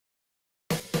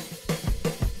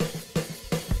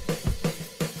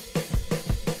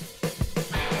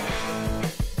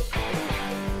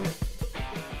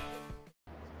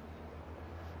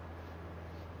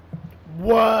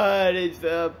is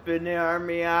up in the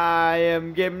army? I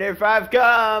am Gimner5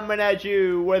 coming at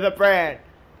you with a brand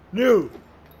new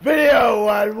video,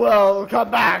 and welcome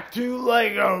back to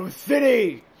Lego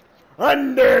City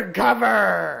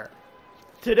Undercover.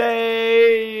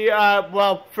 Today,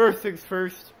 well, first things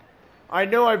first. I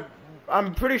know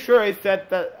I'm pretty sure I said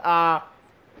that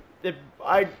if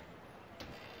I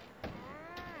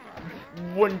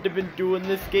wouldn't have been doing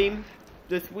this game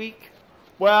this week.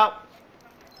 Well,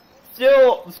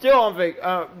 still on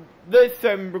this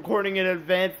I'm recording in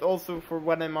advance also for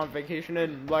when I'm on vacation,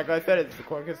 and like I said, it's the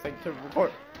quickest thing to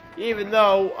record. Even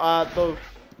though the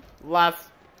last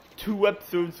two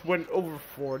episodes went over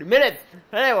 40 minutes.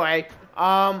 Anyway,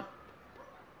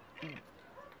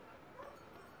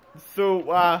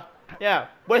 so yeah,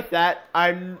 with that,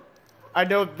 I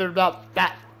know they're not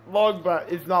that long,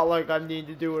 but it's not like I need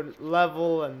to do a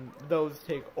level, and those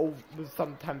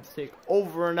sometimes take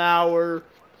over an hour.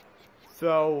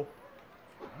 So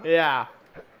yeah,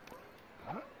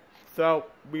 so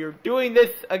we are doing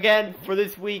this again for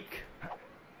this week.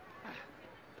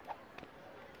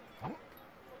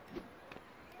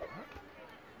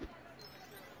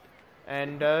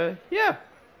 And yeah,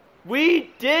 we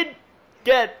did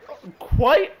get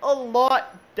quite a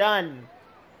lot done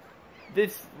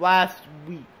this last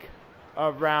week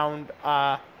around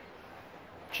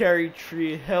Cherry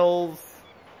Tree Hills,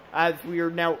 as we are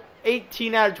now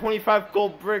 18 out of 25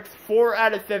 gold bricks, 4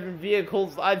 out of 7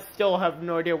 vehicles. I still have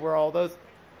no idea where all those.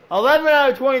 11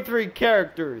 out of 23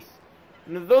 characters.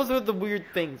 Now, those are the weird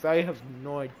things. I have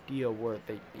no idea where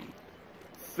they'd be.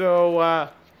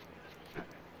 So,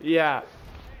 yeah.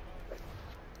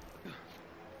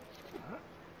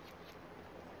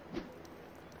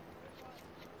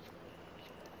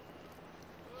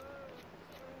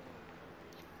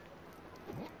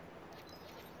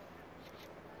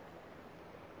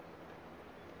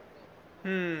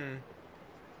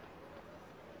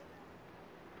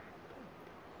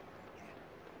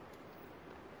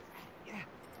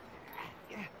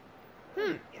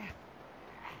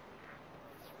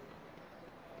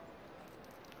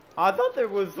 I thought there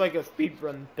was like a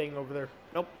speedrun thing over there.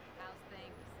 Nope.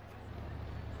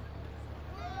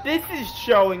 This is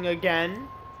showing again.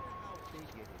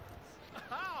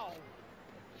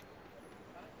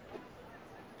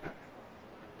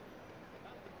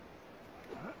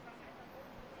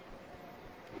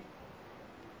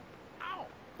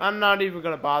 I'm not even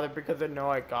gonna bother because I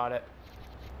know I got it.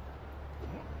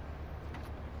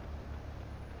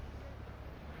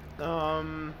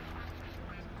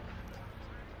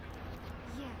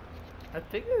 I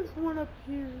think there's one up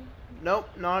here. Nope,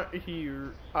 not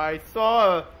here. I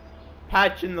saw a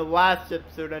patch in the last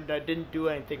episode and I didn't do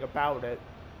anything about it.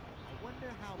 I wonder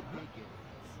how big it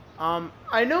is.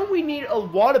 I know we need a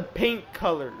lot of paint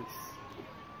colors.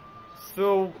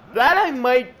 So that I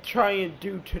might try and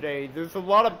do today. There's a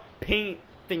lot of paint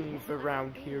things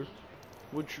around here,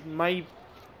 which might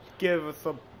give us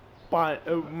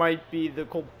might be the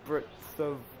culprits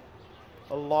of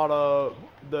a lot of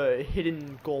the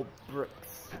hidden gold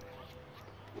bricks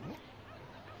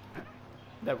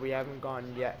that we haven't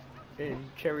gotten yet in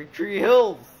Cherry Tree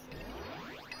Hills.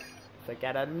 So I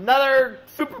got another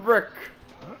super brick.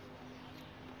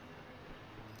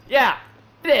 Yeah,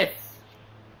 this.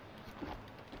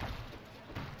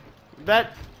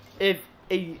 That is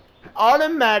a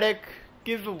automatic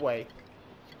giveaway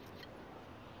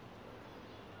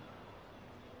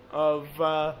of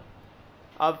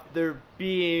there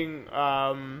being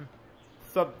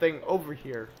something over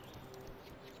here.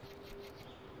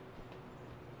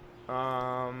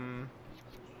 I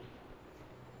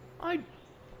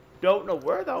don't know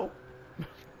where though.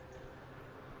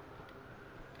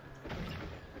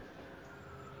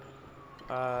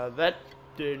 That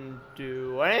didn't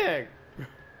do anything.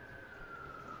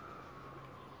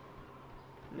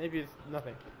 Maybe it's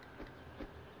nothing.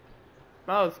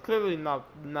 No, it's clearly not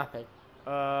nothing.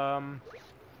 So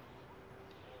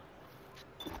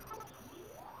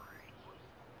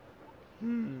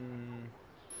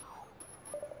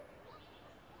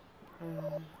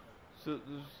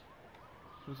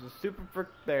there's a super brick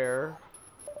there.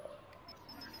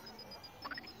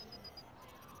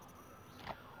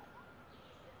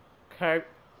 Okay.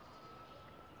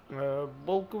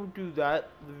 We'll go do that.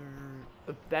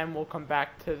 Then we'll come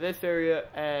back to this area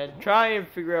and try and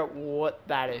figure out what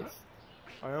that is.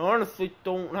 I honestly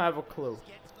don't have a clue.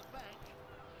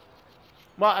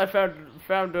 Well, I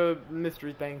found a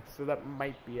mystery thing, so that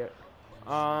might be it.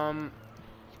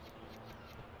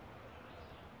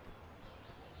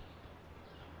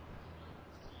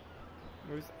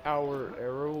 Where's our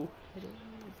arrow? Is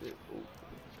it? Oh.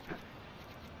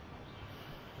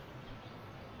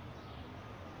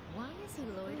 is he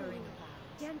loitering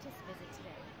about? Dentist visit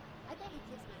today. I bet he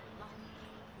gives me a lot.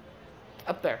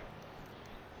 Up there.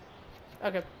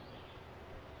 Okay.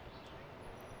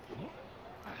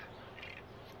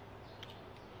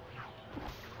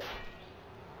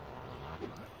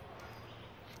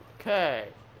 Okay.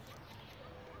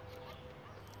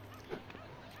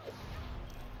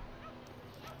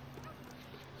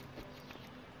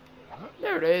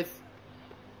 There it is.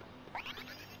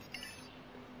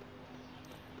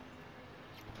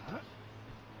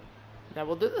 Now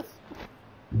we'll do this.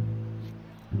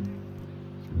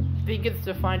 I think it's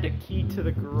to find a key to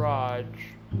the garage.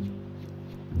 I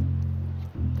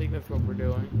think that's what we're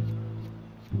doing.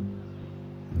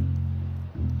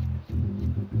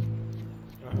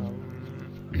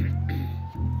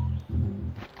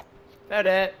 That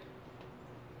it.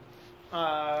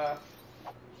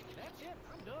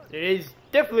 It is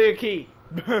definitely a key.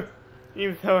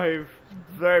 Even though I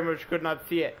very much could not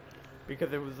see it.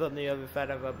 Because it was on the other side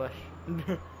of a bush.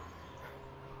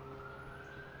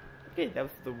 Okay, that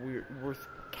was the worst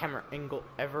camera angle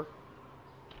ever.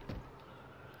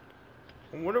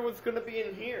 I wonder what's gonna be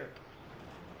in here.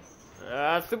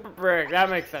 Super brick, that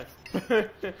makes sense.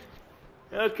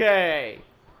 Okay.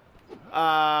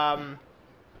 Now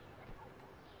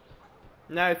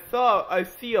I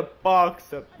see a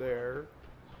box up there.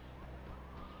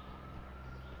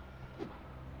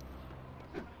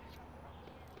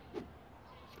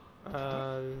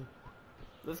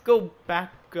 Let's go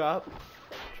back up.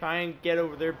 Try and get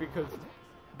over there because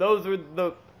those are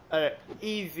the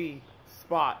easy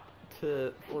spot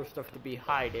for stuff to be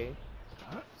hiding.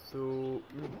 So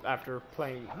after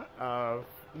playing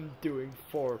doing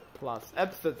 4+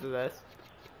 episodes of this.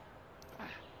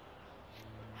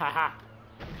 Haha.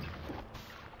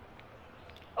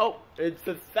 Oh, it's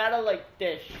a satellite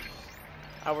dish.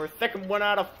 Our second one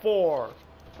out of 4.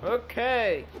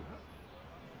 Okay.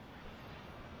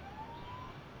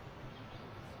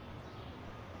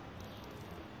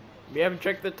 We haven't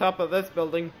checked the top of this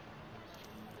building.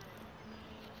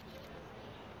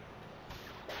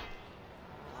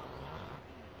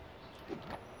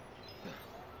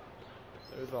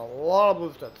 There's a lot of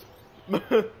blue steps.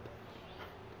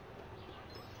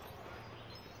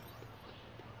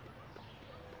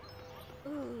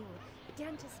 Ooh,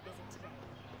 dentist visit today.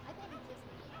 I bet he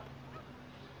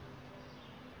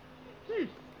gives me.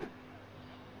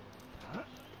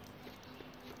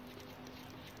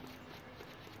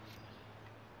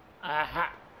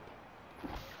 Aha.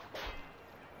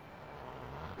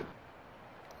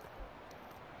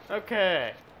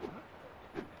 Okay.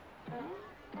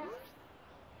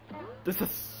 This is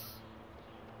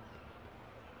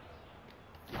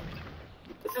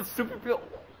super built.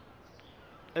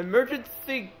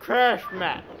 Emergency crash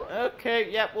mat.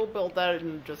 Okay, yeah, we'll build that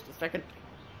in just a second.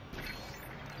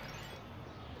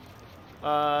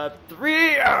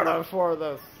 3 out of 4 of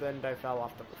those, and I fell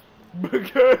off the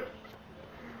roof.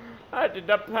 I did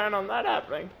not plan on that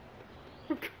happening.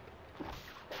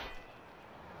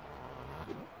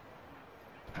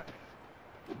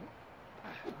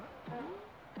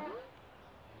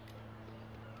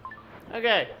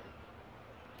 Okay.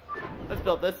 Let's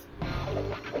build this.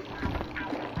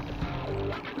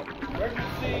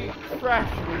 Emergency crash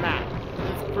mat.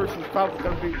 This person's probably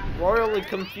going to be royally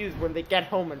confused when they get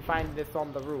home and find this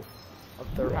on the roof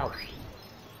of their house.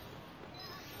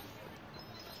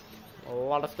 A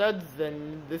lot of studs,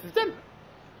 and this is them.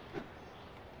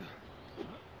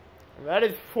 That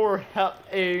is for help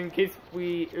in case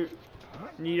we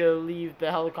need to leave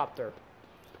the helicopter.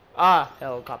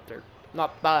 Helicopter.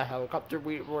 Not the helicopter.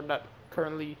 We're not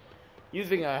currently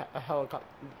using a helicopter.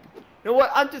 You know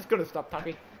what? I'm just gonna stop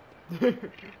talking.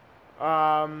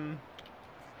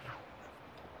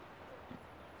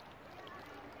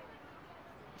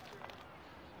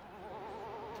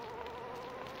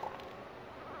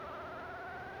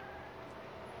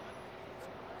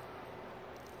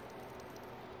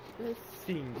 This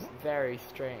seems very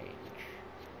strange.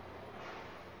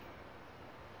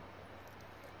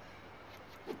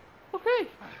 Okay.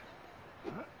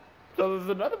 So there's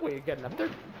another way of getting up there.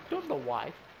 Don't know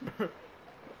why.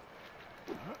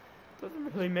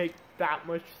 Doesn't really make that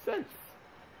much sense.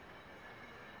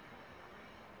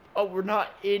 Oh, we're not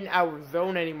in our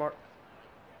zone anymore.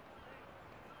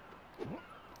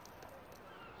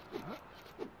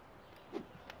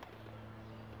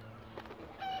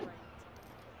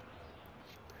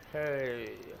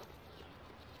 Hey.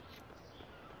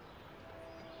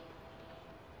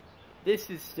 This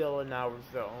is still in our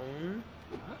zone.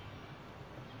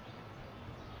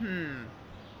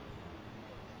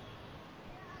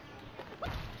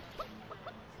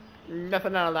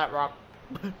 Nothing out of that rock.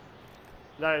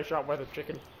 That I shot with a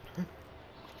chicken.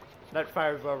 That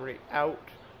fire's already out.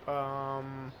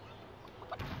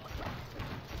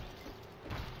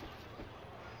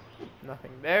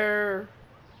 Nothing there.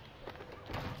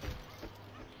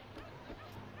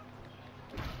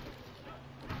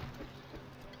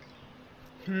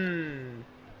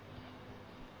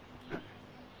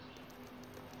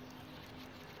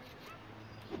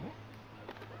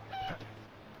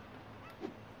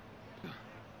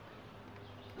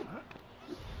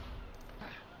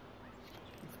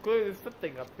 It's clear there's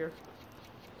something up here.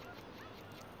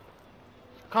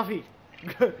 Coffee!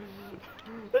 This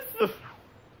is the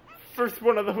first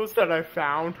one of those that I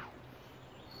found.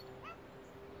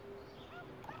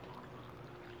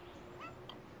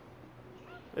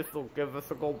 This will give us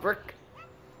a gold brick.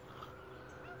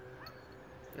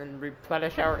 And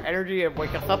replenish our energy and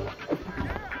wake us up.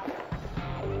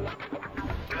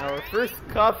 Our first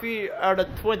coffee out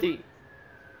of 20.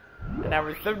 And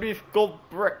our 70th gold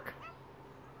brick.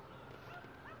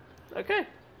 Okay.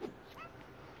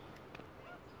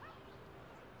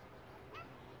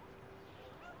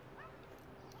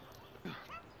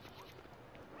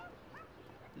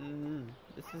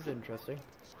 This is interesting.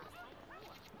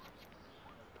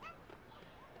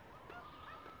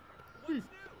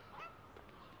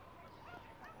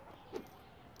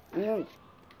 Ooh.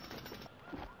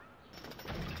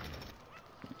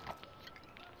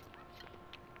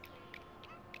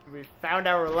 We found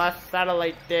our last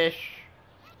satellite dish.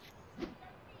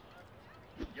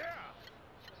 Yeah.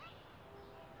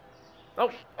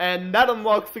 Oh, and that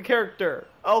unlocks the character.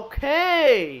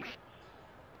 Okay.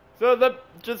 So that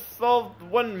just solved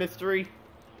one mystery.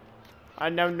 I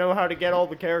now know how to get all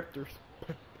the characters.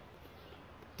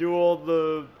 Do all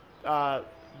the,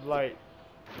 light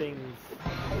things.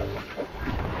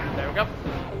 There we go.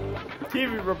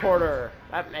 TV reporter.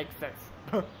 That makes sense.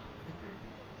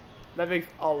 That makes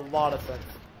a lot of sense.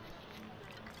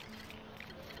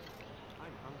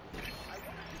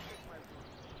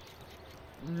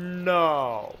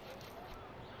 No.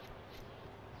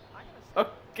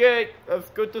 Okay, let's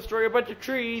go destroy a bunch of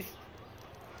trees.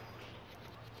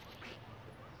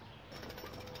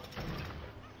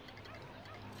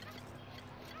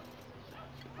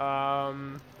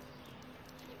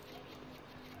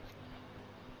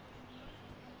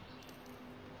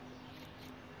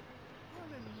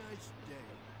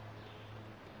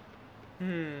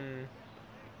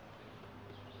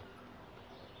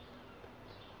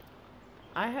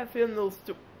 I have feeling those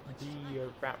to be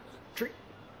around tree.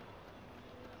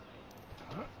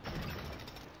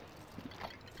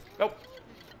 Nope.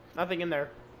 Nothing in there.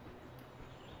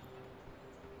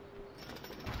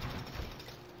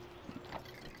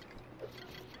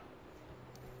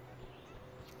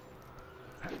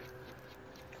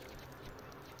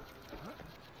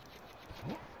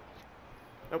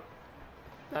 Nope.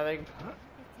 Nothing.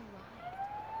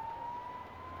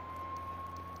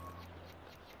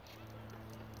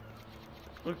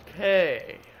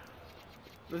 Okay.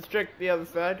 Let's check the other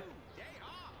side.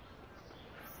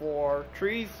 For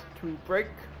trees to break.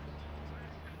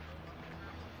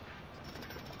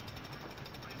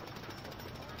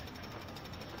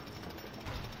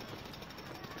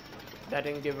 That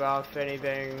didn't give off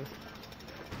anything.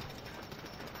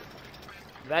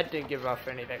 That didn't give off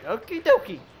anything. Okie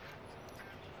dokie.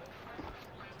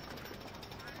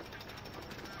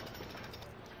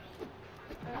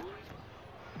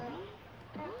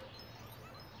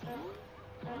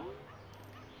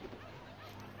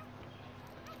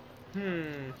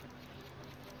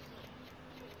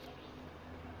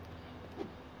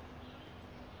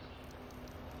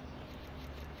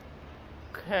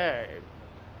 Okay.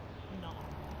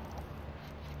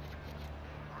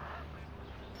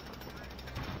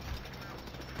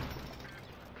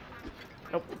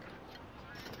 Nope.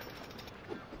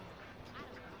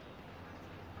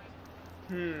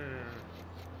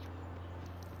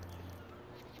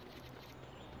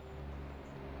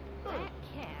 That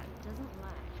cat doesn't lie.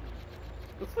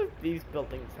 Looks like these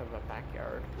buildings have a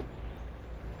backyard.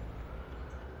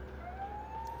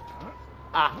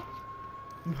 Ah.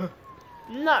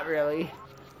 Not really.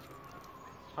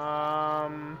 Yeah.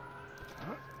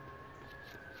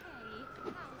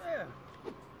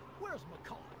 Where's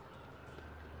McCall?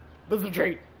 There's a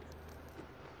tree.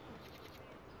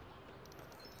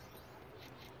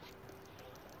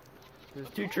 There's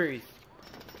two trees.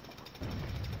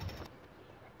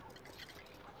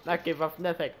 That gave off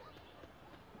nothing.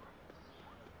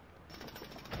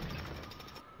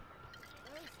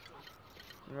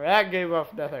 That gave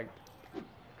off nothing.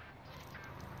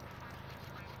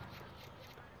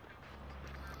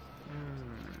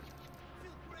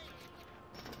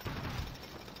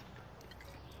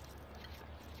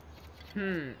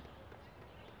 Hmm.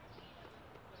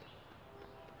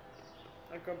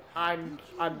 I'm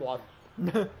lost.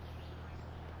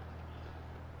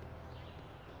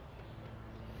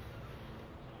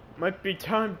 Might be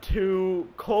time to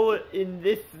call it in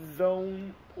this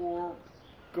zone or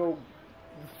go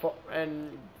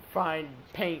and find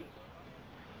paint.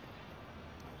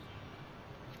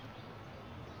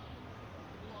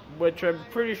 Which I'm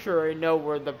pretty sure I know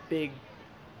where the big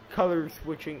color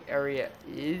switching area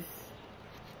is.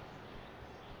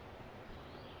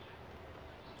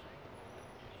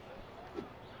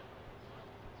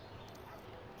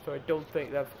 So I don't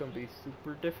think that's going to be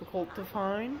super difficult to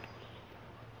find.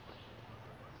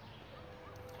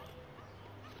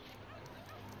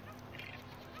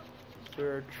 Is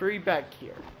there a tree back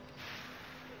here?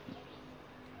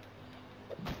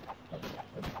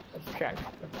 Let's check.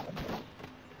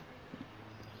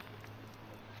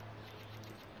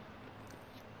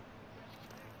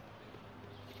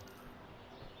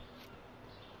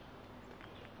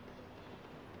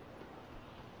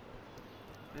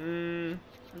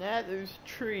 Nah, there's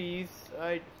trees.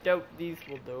 I doubt these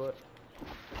will do it.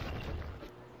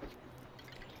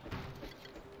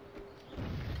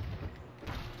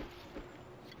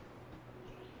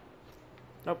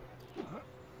 Nope.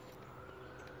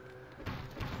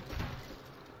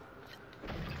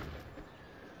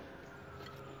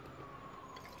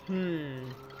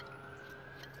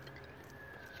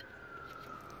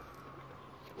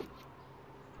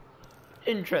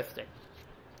 Interesting.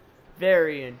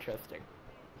 Very interesting.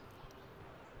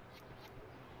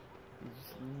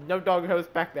 There's no doghouse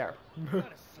back there.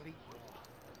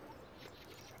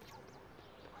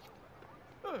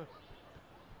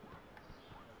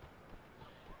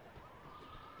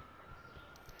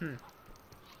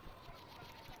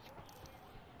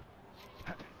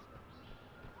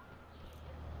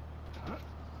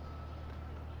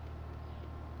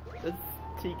 Let's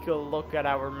take a look at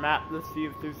our map. Let's see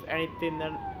if there's anything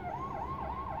that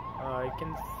I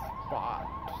can spot.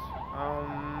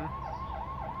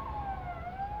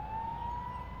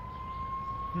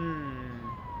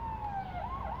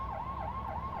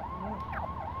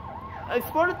 I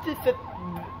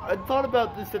thought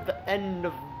about this at the end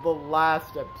of the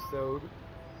last episode.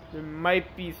 There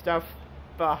might be stuff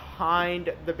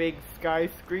behind the big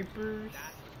skyscrapers.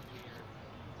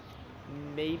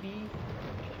 Maybe?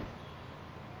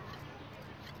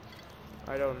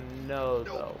 I don't know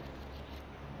though.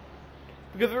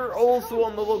 Because we're also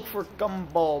on the look for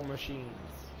gumball machines.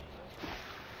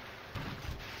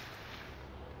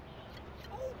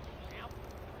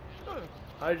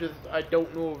 I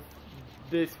don't know if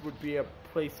this would be a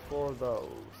place for those.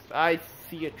 I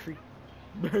see a tree.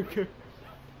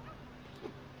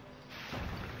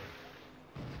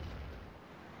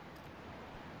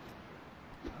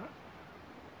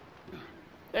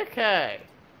 Okay.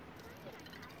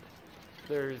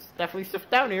 There's definitely stuff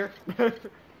down here.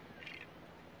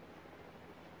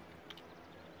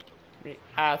 The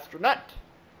astronaut.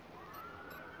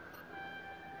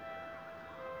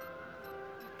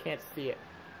 Can't see it.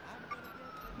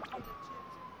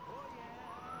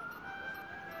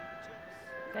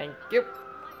 Thank you.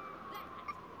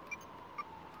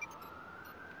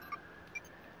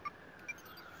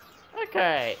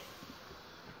 Okay.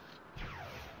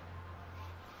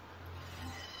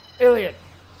 Alien.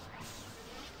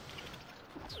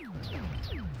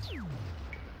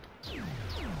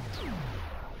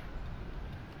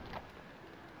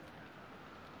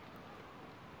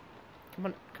 Come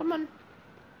on, come on.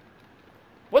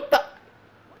 What the?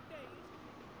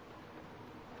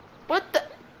 What the?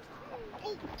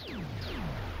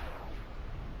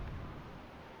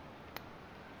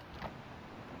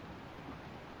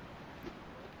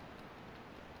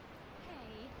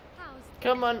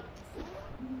 Come on.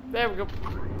 There we go.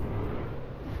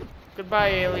 Goodbye,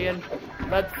 alien.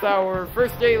 That's our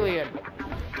first alien.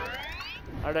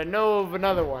 And I know of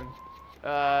another one.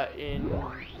 In,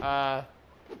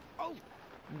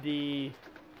 the,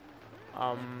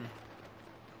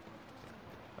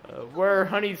 where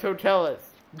Honey's Hotel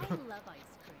is.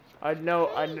 I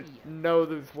know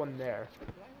there's one there.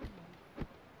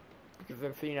 Because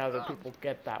I've seen other people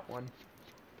get that one.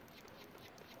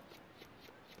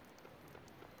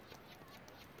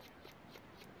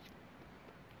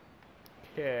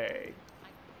 Okay.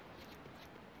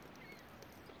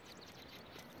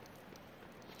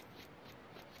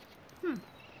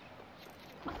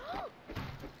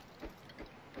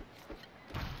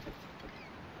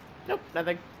 Nope,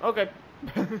 nothing. Okay.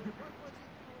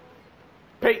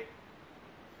 Pay.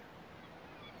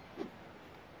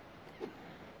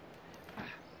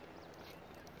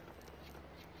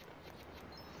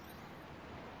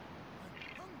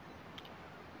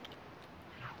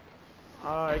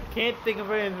 I can't think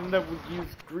of anything that would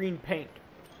use green paint.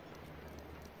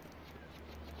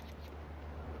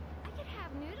 I could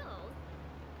have noodles.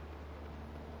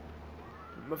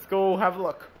 Let's go have a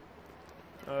look.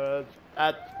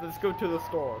 Let's go to the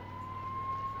store.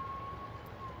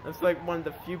 That's like one of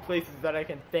the few places that I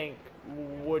can think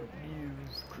would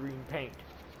use green paint.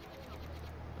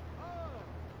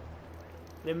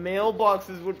 The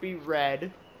mailboxes would be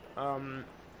red. What's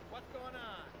going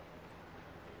on?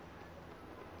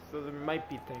 So there might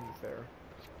be things there.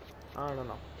 I don't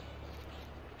know.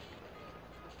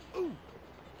 Ooh.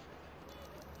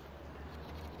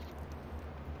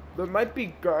 There might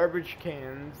be garbage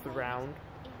cans around.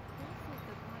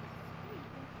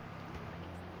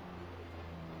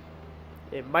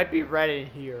 It might be red in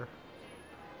here.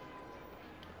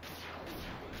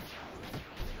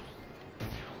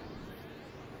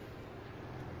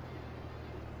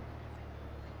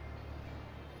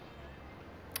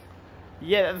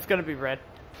 Yeah, that's gonna be red.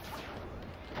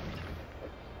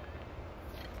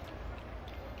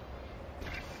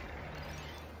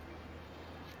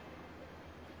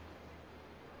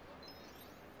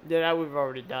 Yeah, that we've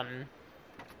already done.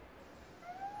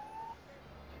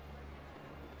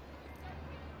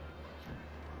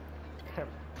 Okay.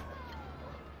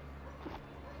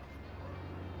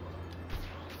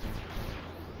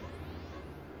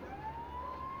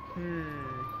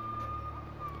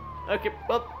 Okay,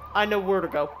 well, I know where to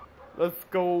go. Let's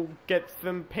go get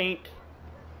some paint.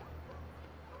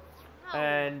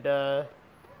 And,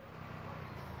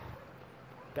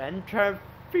 then try to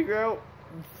figure out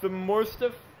some more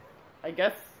stuff, I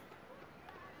guess.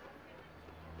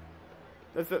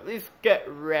 Let's at least get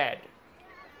red.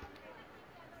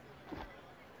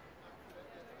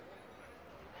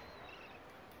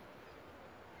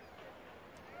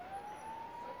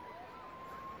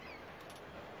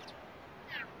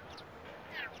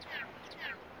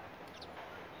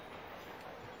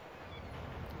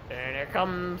 And here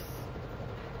comes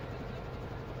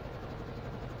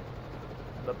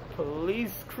the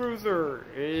police cruiser.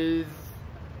 Here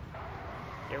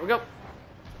we go.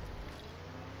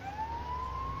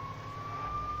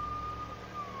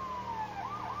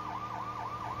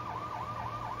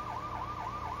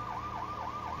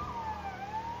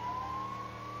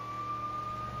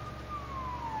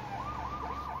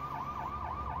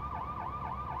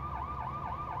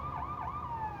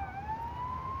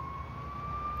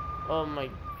 Oh my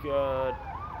god.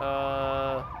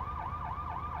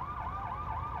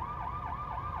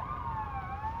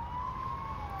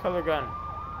 Color gun.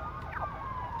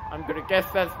 I'm gonna guess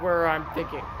that's where I'm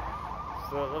thinking.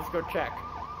 So let's go check.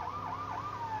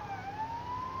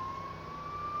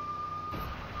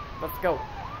 Let's go.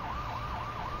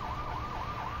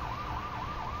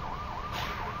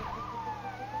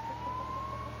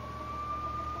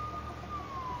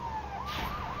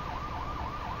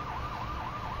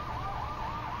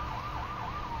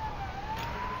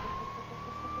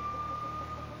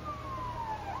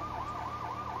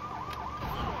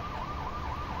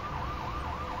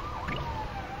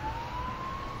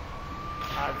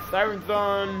 Siren's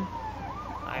on.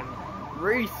 I'm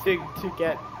racing to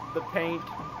get the paint.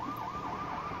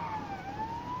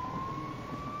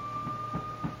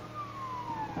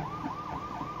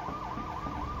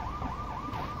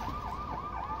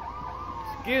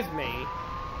 Excuse me.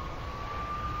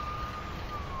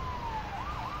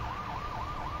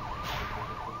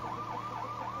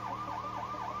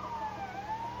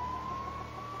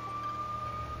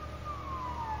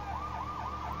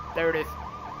 There it is.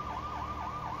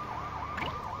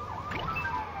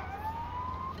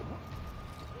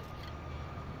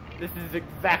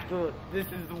 This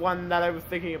is the one that I was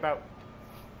thinking about.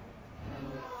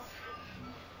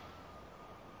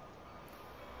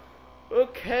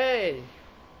 Okay.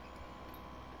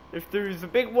 If there's a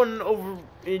big one over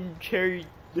in Cherry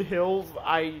Hills,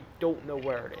 I don't know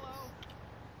where it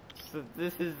is. So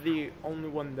this is the only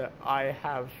one that I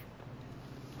have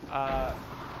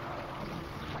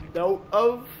note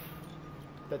of.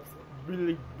 That's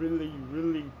really, really,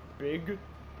 really big.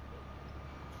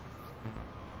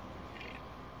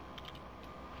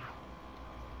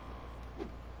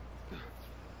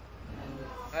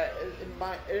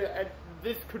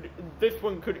 This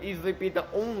one could easily be the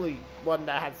only one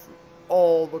that has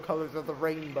all the colors of the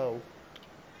rainbow.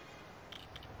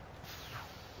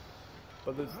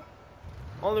 But there's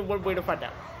only one way to find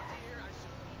out.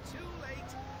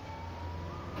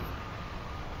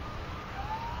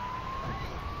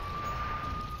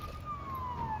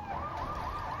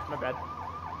 My bad.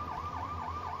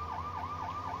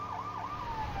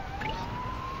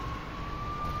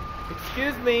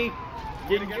 Excuse me.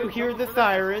 Didn't you hear the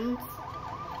sirens?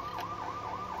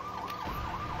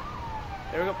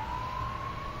 There we go.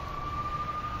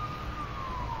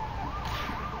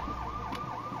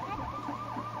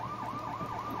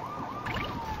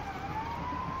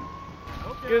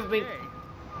 Excuse me.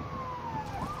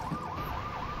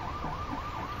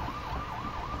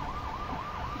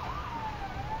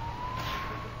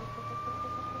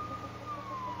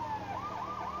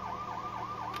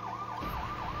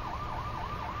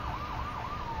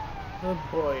 Oh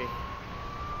boy.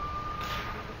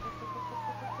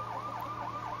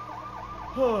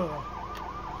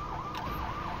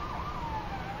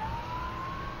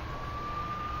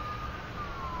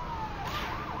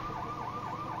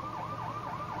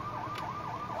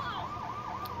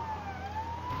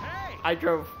 I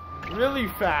drove really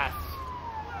fast,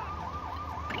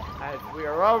 as we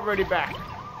are already back.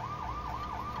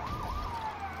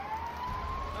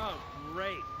 Oh,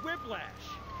 great. Whiplash.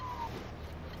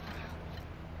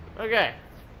 Okay.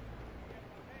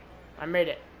 I made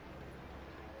it.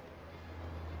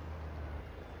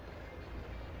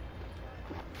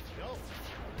 Go.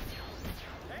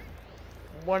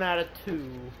 1 out of 2.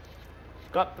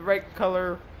 Got the right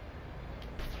color.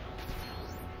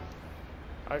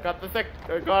 I got I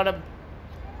got him.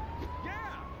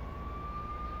 Yeah.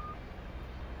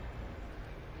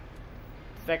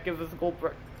 That gives us a gold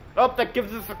brick. Oh, that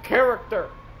gives us a character.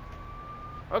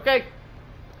 Okay.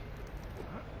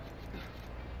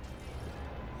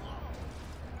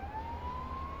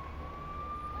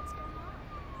 What's going on?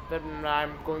 Then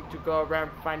I'm going to go around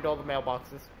and find all the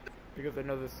mailboxes. Because I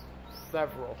know there's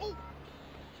several. What's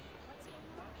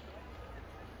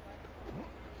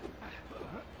going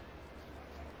on?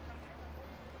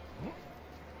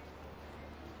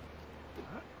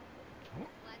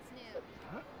 What's new?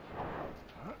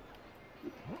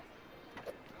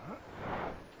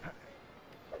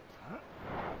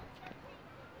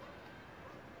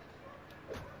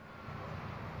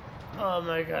 Oh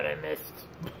my god, I missed.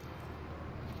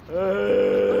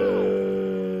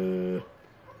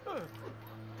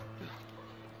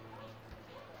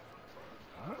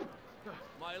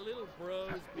 My little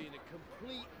bro's being a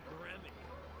complete gremmy.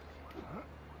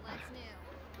 What's new?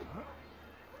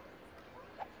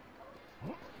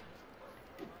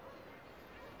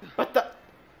 What the?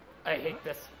 I hate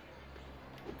this.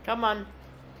 Come on.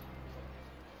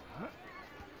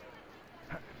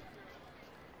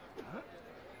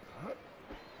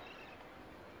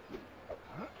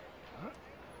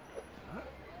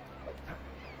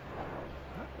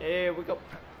 Here we go.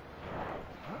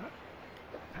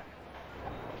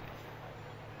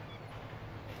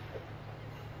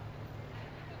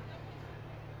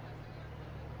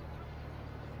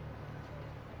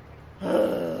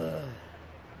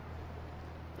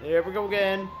 Here we go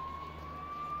again.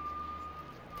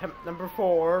 Attempt number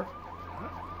 4.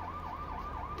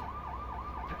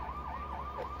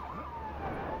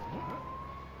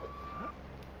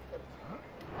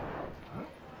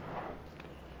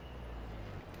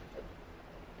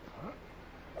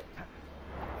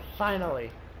 Finally.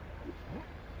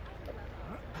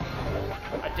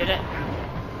 I did it.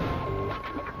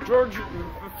 George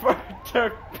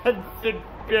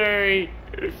Pensonberry.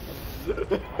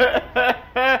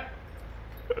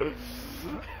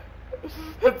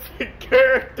 That's a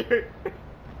character.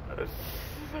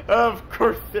 Of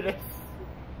course it is.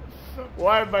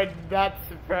 Why am I not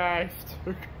surprised?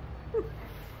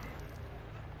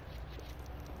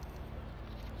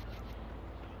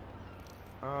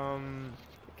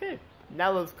 Okay.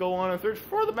 Now let's go on and search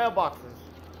for the mailboxes.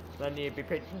 That need to be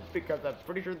painted because I'm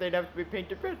pretty sure they'd have to be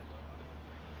painted red.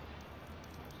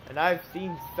 And I've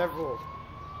seen several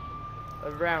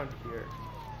around here.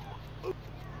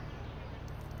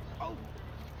 Oh.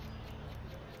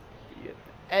 Be at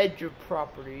the edge of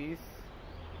properties,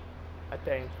 I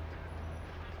think.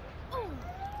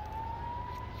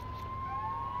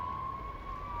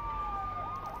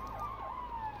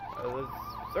 Let's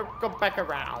circle back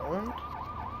around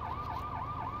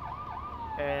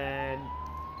and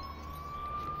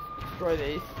destroy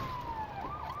these.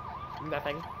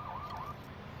 Nothing.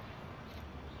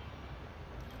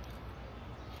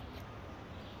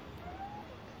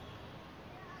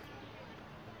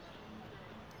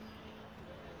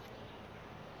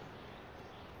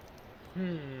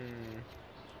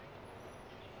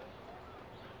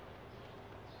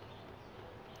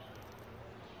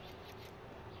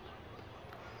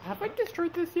 Have I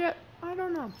destroyed this yet? I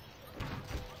don't know.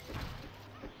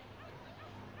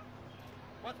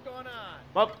 What's going on?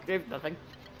 Well, gave nothing.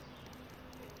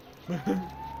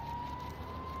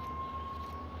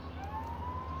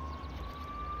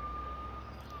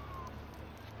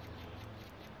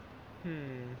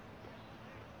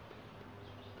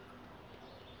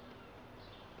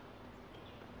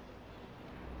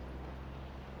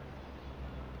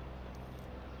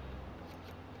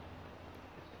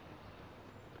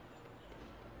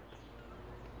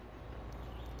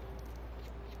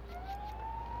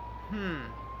 I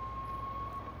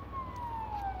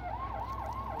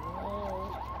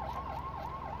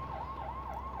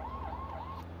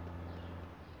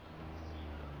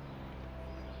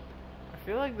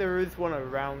feel like there is one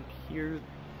around here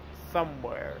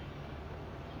somewhere.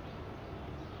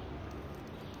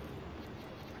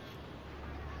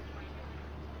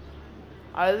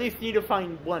 I at least need to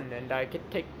find one, and I can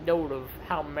take note of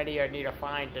how many I need to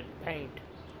find and paint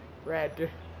red.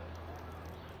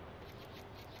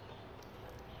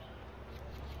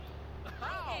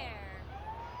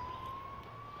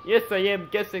 Yes, I am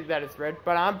guessing that it's red,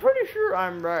 but I'm pretty sure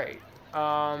I'm right.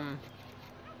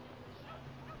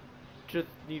 Just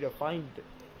need to find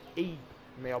a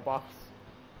mailbox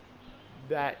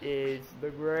that is the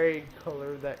gray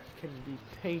color that can be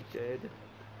painted.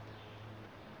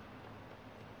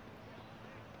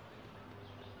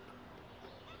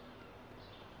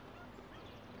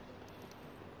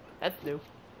 That's new.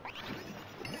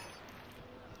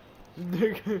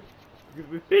 Because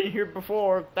we've been here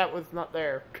before, that was not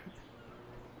there.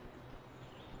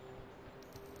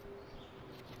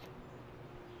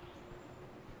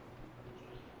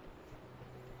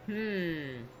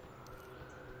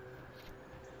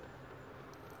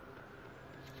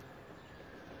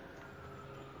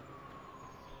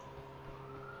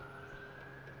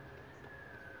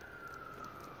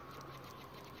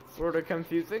 Sort of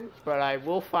confusing, but I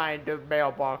will find a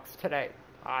mailbox today.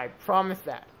 I promise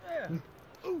that. Yeah.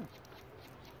 Ooh.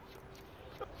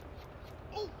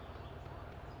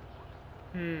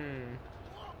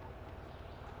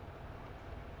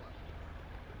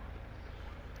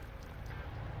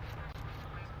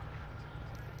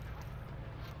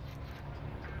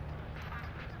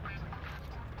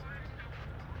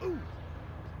 Ooh.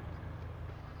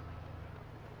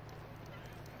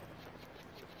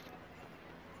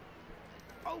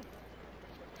 Oh.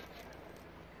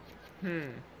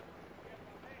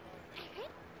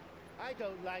 I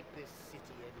don't like this city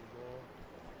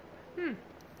anymore.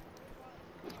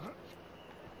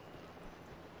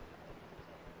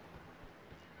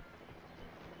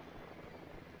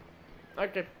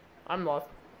 Okay, I'm lost.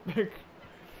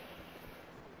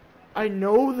 I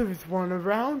know there's one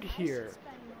around here.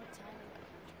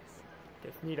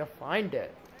 Just need to find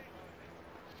it.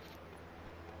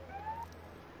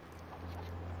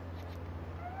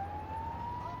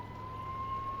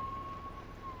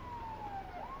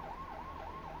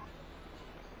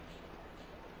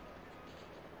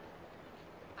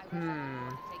 Take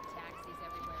taxis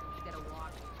everywhere instead of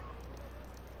walking.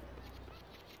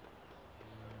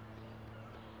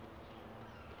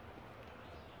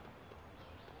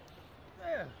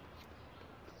 Yeah.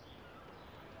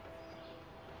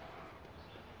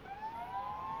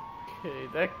 Okay,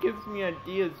 that gives me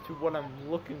ideas to what I'm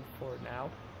looking for now.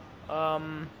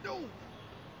 No.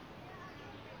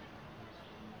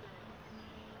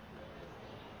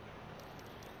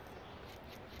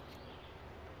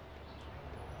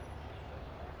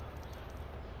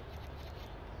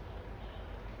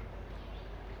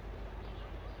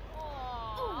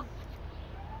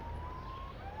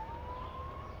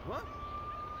 What?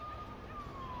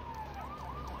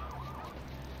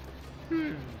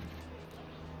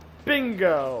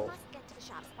 Bingo! Must get to the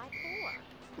shops by 4.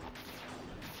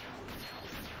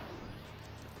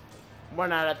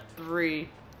 1 out of 3.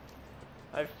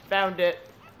 I found it.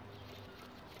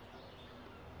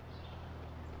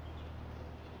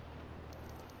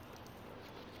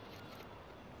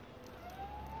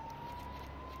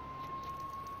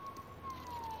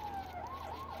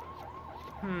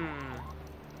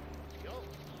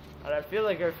 But I feel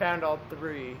like I found all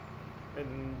 3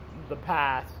 in the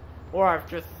past. Or I've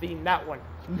just seen that one.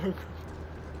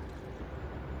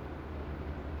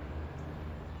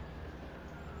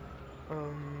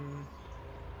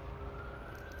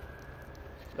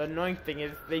 The annoying thing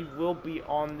is they will be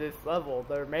on this level.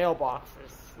 They're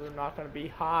mailboxes. They're not going to be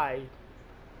high.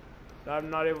 I'm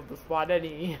not able to spot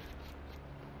any.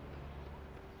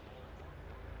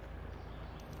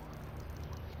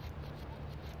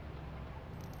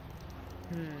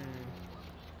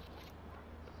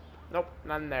 Nope,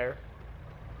 none there.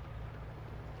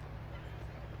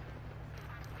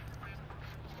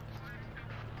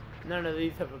 None of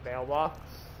these have a mailbox.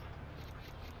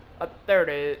 Oh, there it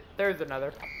is. There's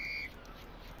another.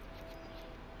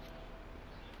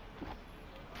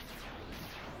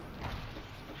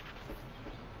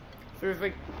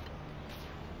 Seriously?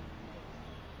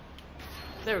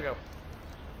 There we go.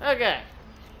 Okay.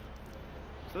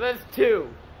 So that's 2.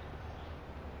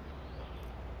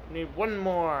 Need 1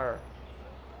 more.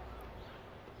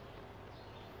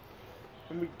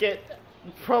 And we get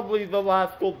probably the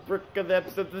last gold brick of the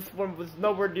episode. This one was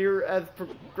nowhere near as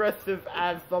progressive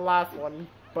as the last one,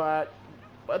 but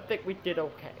I think we did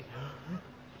okay.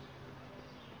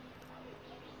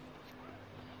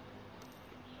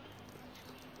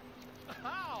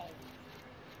 Ow!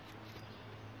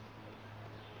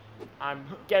 I'm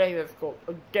getting this gold.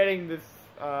 Getting this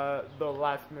the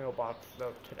last mailbox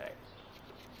though today.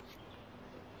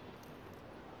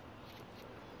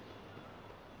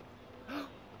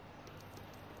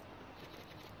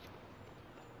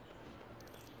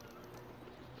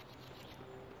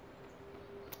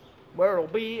 Where it'll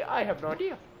be, I have no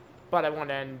idea. But I want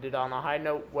to end it on a high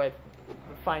note with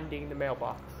finding the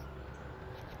mailbox.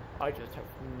 I just have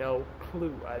no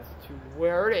clue as to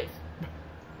where it is.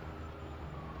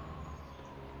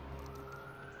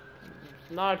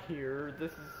 It's not here.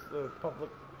 This is a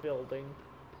public building.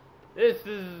 It's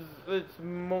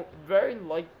very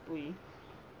likely,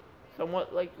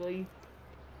 somewhat likely,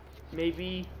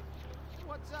 maybe.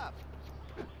 What's up?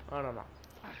 I don't know.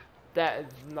 That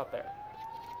is not there.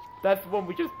 That's the one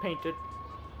we just painted.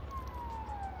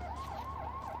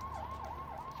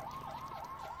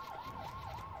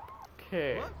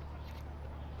 Okay. What?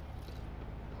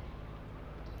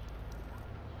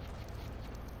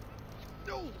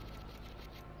 No! I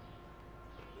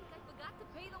think I forgot to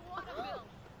pay the water bill.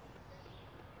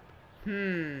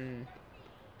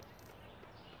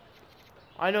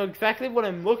 I know exactly what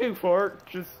I'm looking for,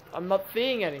 just I'm not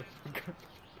seeing any.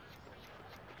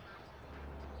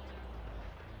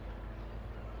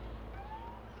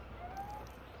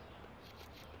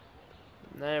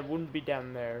 Nah, it wouldn't be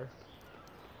down there.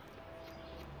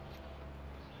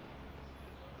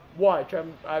 Watch,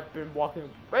 I've been walking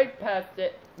right past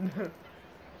it.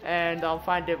 And I'll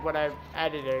find it when I've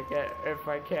added it again, if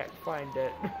I can't find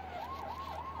it.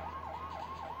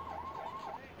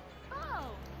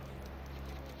 Oh,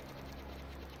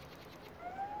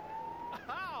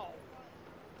 Ow!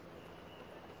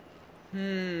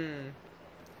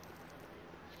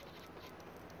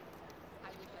 I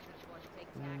wish I could afford to take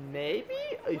taxis. Maybe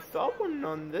I saw one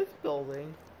on this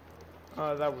building.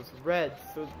 That was red,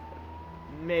 so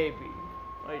maybe.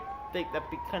 I think that'd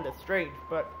be kind of strange,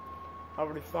 but I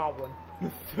already saw one.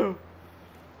 So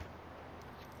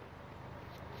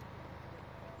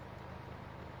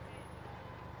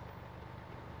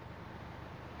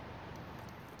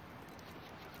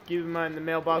keep in mind the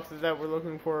mailboxes that we're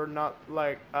looking for are not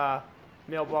like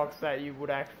mailbox that you would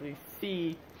actually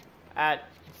see at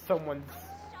someone's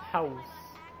house.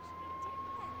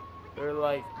 They're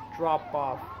like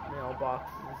drop-off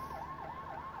mailboxes.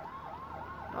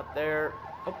 Not there.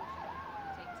 Oh,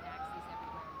 Take taxis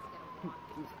everywhere instead of walking.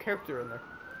 there's a character in there.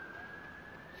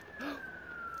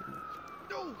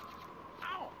 No!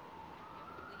 Ow!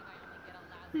 Can't believe I only get a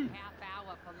lousy half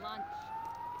hour for lunch.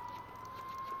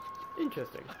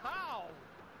 Interesting. Ow!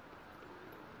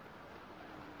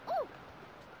 Oh,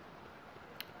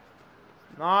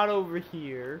 Not over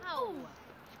here. oh.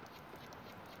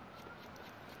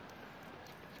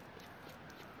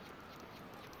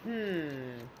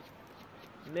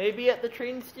 Maybe at the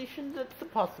train station, that's a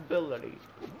possibility.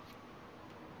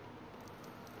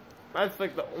 That's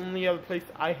like the only other place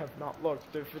I have not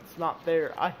looked. If it's not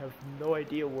there, I have no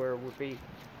idea where it would be.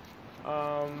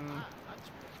 Lunch break.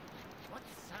 What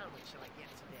sandwich shall I get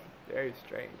today? Very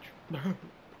strange.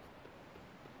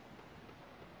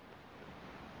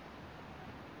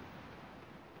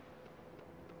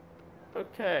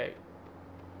 Okay.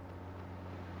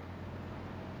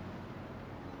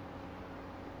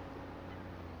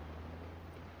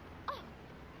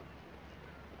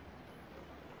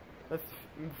 That's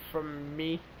from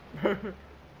me. Oh!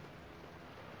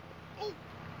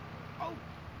 Oh!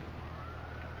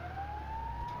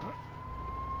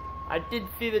 I did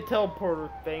see the teleporter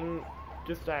thing.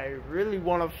 Just I really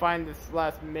want to find this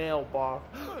last mailbox.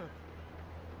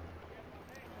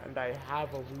 And I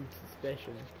have a weird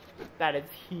suspicion that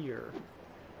it's here.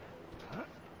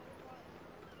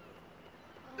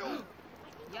 No!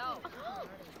 Yo.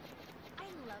 I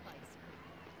love ice cream.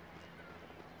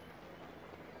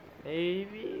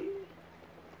 Maybe?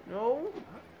 No?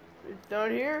 It's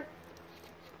down here?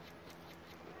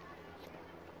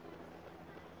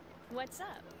 What's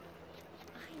up?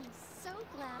 I'm so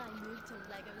glad I moved to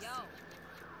Lego City.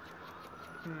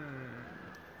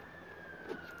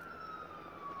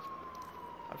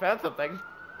 I found something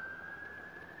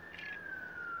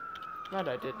that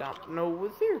I did not know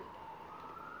was here.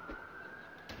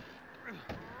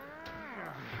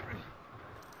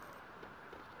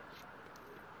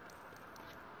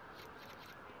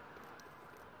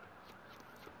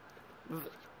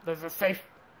 There's a safe.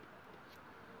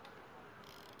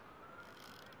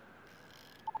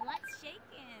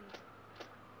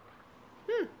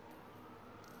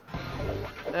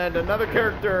 And another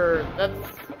character. That's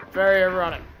very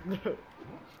ironic.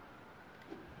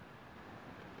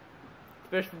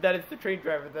 Especially that it's the train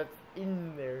driver that's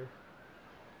in there.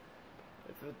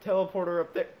 It's a teleporter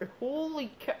up there.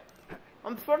 Holy cow.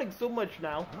 I'm spotting so much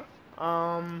now.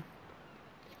 Found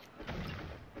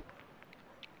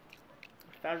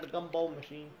a gumball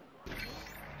machine.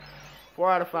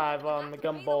 4 out of 5 on the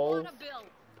gumballs.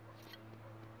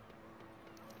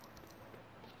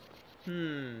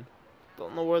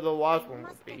 Don't know where the last one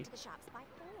would be.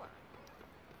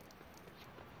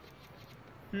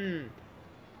 Hey,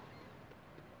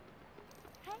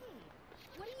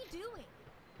 what are you doing?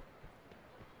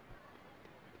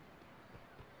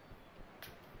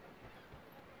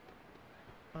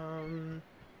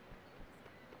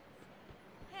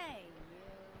 Hey,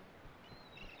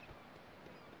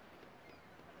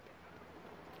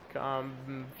 you.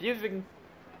 Confusing.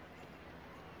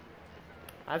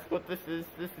 That's what this is.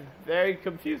 This is very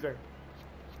confusing.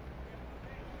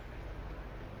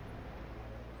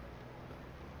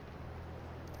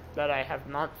 That I have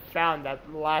not found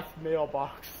that last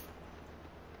mailbox.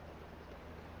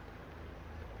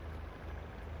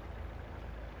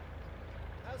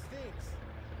 How's things?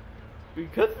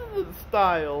 Because of the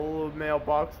style of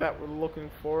mailbox that we're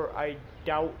looking for, I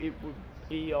doubt it would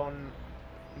be on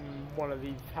one of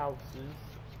these houses.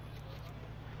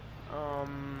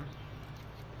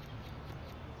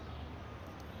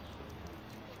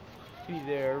 Be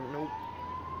there? Nope.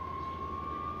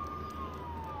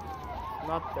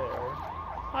 Not there.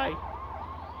 Hi.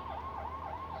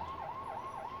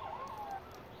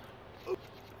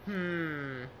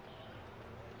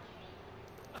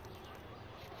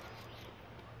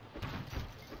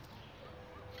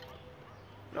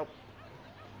 Nope.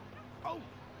 Oh.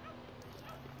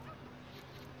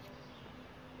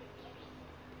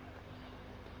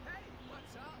 Hey,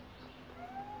 what's up?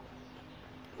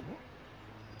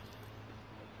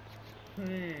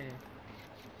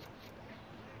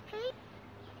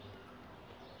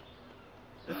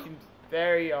 This seems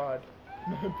very odd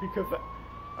because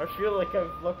I feel like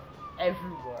I've looked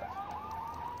everywhere.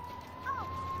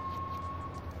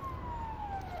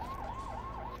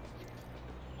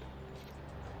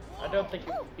 I don't think it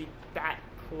would be that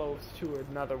close to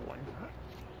another one.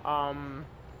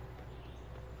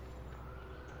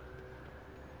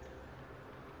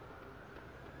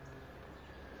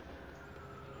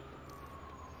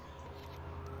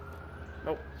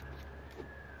 Nope.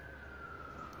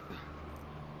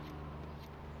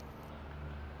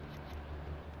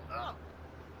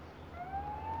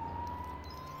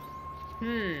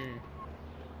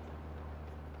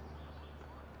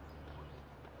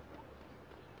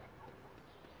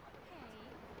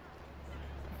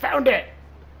 Found it!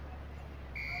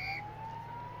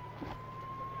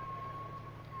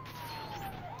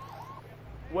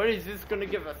 What is this gonna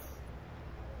give us?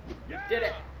 You did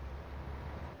it!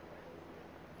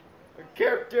 A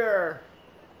character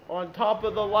on top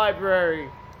of the library.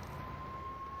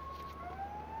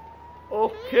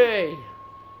 Okay.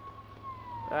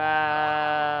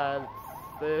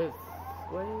 This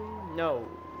way? No.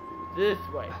 This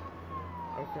way.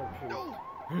 I'm confused.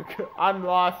 I'm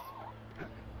lost.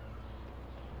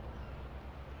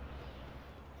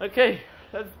 Okay,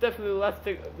 that's definitely the last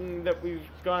thing that we've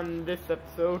gone this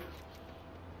episode.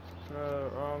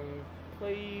 Wrong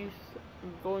place.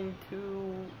 I'm going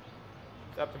to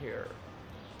up here.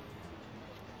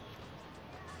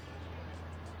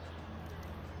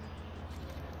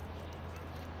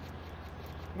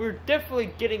 We're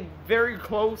definitely getting very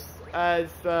close as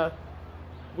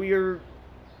we're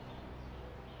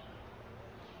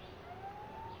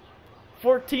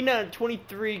 14 out of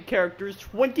 23 characters,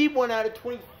 21 out of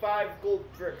 25 gold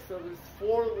bricks, so there's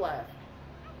 4 left.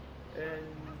 And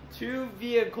 2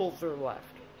 vehicles are left.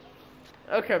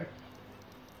 Okay.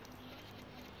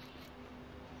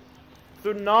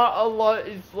 So not a lot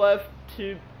is left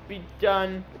to be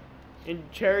done in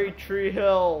Cherry Tree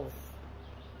Hills.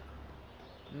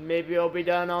 Maybe it'll be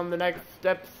done on the next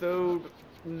episode.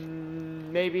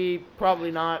 Maybe,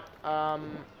 probably not.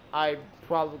 I'm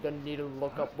probably gonna need to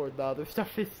look up where the other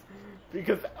stuff is,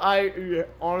 because I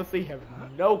honestly have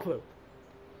no clue.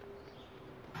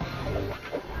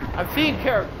 I've seen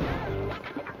characters.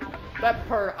 That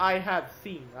part I have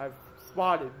seen. I've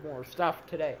spotted more stuff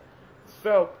today.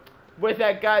 So, with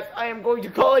that, guys, I am going to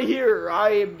call it here. I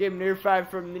am Game 5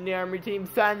 from the Army team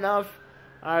signing off.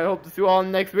 I hope to see you all in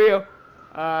the next video.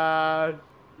 No,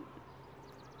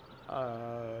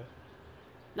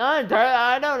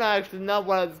 I don't actually know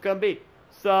what it's gonna be.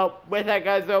 So, with that,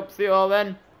 guys, I hope to see you all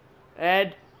then.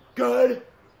 And goodbye!